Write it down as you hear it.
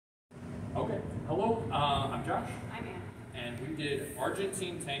Hello, I'm Josh. I'm Anna. And we did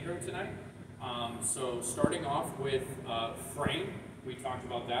Argentine Tango tonight. So starting off with frame, we talked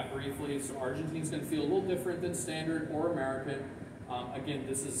about that briefly. So Argentine's going to feel a little different than standard or American. Again,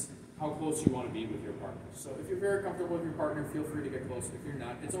 this is how close you want to be with your partner. So if you're very comfortable with your partner, feel free to get close. If you're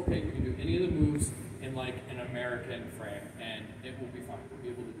not, it's okay. You can do any of the moves in like an American frame and it will be fine. You'll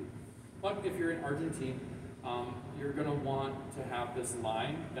be able to do it. But if you're in Argentine, you're going to want to have this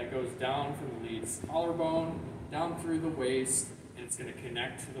line that goes down from the lead's collarbone, down through the waist, and it's going to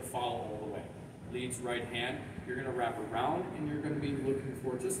connect to the follow all the way. Lead's right hand, you're going to wrap around, and you're going to be looking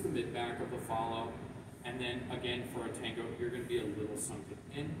for just the mid-back of the follow. And then, again, for a tango, you're going to be a little sunken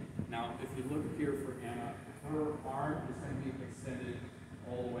in. Now, if you look here for Anna, her arm is going to be extended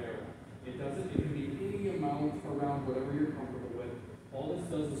all the way around. It can be any amount around whatever you're comfortable with. All this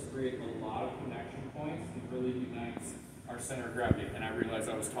does is create a lot of connection points and really unites our center of gravity. And I realized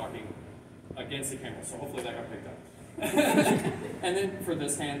I was talking against the camera, so hopefully that got picked up. And then for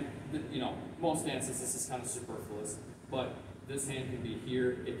this hand, you know, most dances this is kind of superfluous, but this hand can be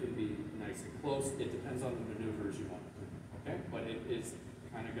here, it can be nice and close. It depends on the maneuvers you want to do, okay? But it is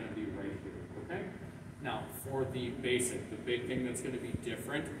kind of going to be right here, okay? Now, for the basic, the big thing that's going to be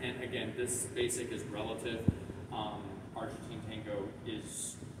different, and again, this basic is relative. Argentine Tango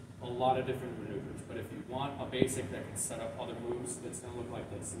is a lot of different maneuvers, but if you want a basic that can set up other moves, it's going to look like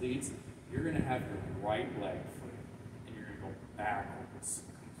this. Leads, you're going to have your right leg free, and you're going to go backwards.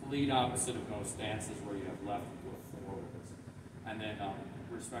 Complete opposite of most dances where you have left and go forwards. And then,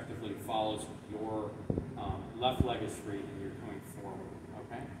 respectively, follows your left leg is free, and you're coming forward,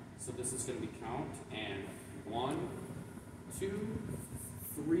 okay? So this is going to be count, and 1, 2,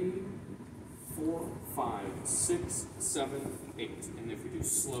 3, 4, 5, 6, 7, 8. And if we do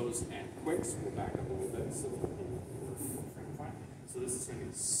slows and quicks, we'll back up a little bit. So this is going to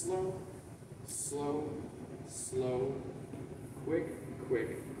be slow, slow, slow, quick,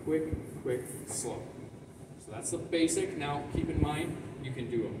 quick, quick, quick, slow. So that's the basic. Now keep in mind, you can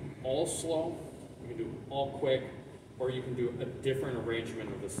do them all slow, you can do them all quick, or you can do a different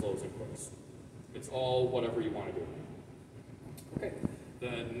arrangement of the slows and quicks. It's all whatever you want to do. Okay.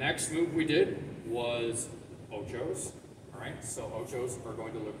 The next move we did was ochos. All right, so ochos are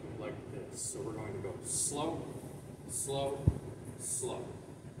going to look like this. So we're going to go slow, slow, slow,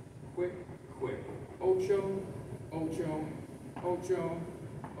 quick, quick, ocho, ocho, ocho,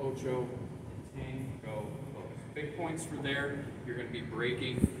 ocho, and tango, close. Big points for there. You're going to be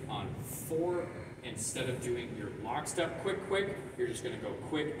breaking on 4 instead of doing your lockstep quick, quick. You're just going to go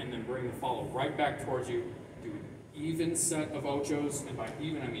quick and then bring the follow right back towards you. Do an even set of ochos, and by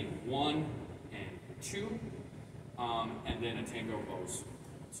even I mean 1 and 2, and then a tango close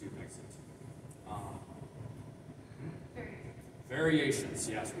to exit. Variations,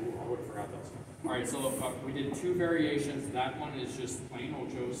 yes. Ooh, I would have forgot those. All right, so we did 2 variations. That one is just plain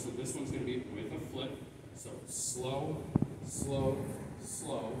ochos, so this one's going to be with a flip. So slow, slow,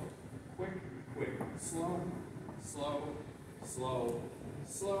 slow, quick, quick, slow, slow, slow,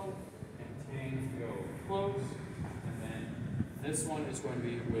 slow, and tango close. And then this one is going to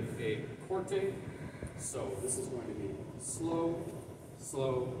be with a corte. So this is going to be slow,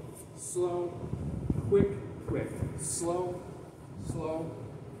 slow, slow, quick, quick, slow, slow,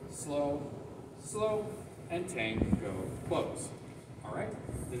 slow, slow, and tango close. All right.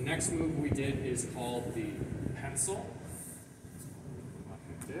 The next move we did is called the pencil.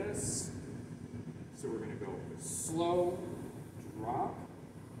 Like this. So we're going to go slow, drop,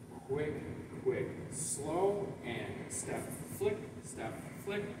 quick, quick, slow, and step, flick, step,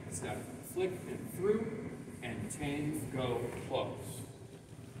 flick, and through, and tango close.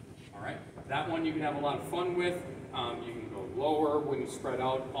 All right, that one you can have a lot of fun with. You can go lower when you spread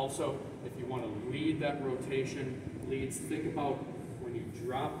out. Also, if you want to lead that rotation, leads, think about when you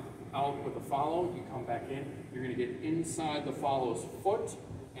drop out with a follow, you come back in, you're going to get inside the follow's foot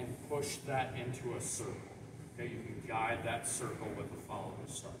and push that into a circle. Okay, you can guide that circle with the follow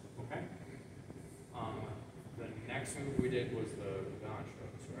to start. Okay. The next move we did was the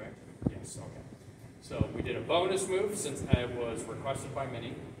ganchos, right? Yes. Okay. So we did a bonus move since it was requested by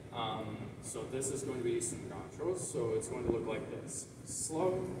many. So this is going to be some ganchos. So it's going to look like this: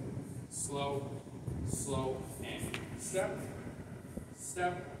 slow, slow, slow, and step,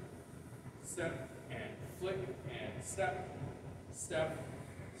 step, step, and flick, and step, step,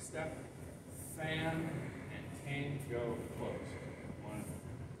 step, fan, and tango close. One.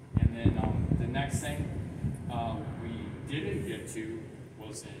 And then the next thing we didn't get to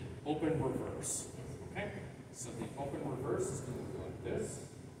was an open reverse. Okay? So the open reverse is going to look like this.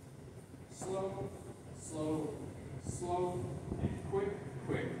 Slow, slow, slow, and quick,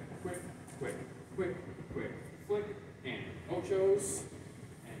 quick, quick, quick. Joes,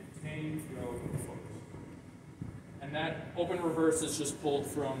 and Tango float. And that open reverse is just pulled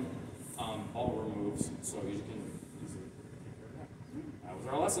from ballroom moves, so you can easily take care of that. That was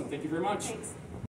our lesson. Thank you very much. Thanks.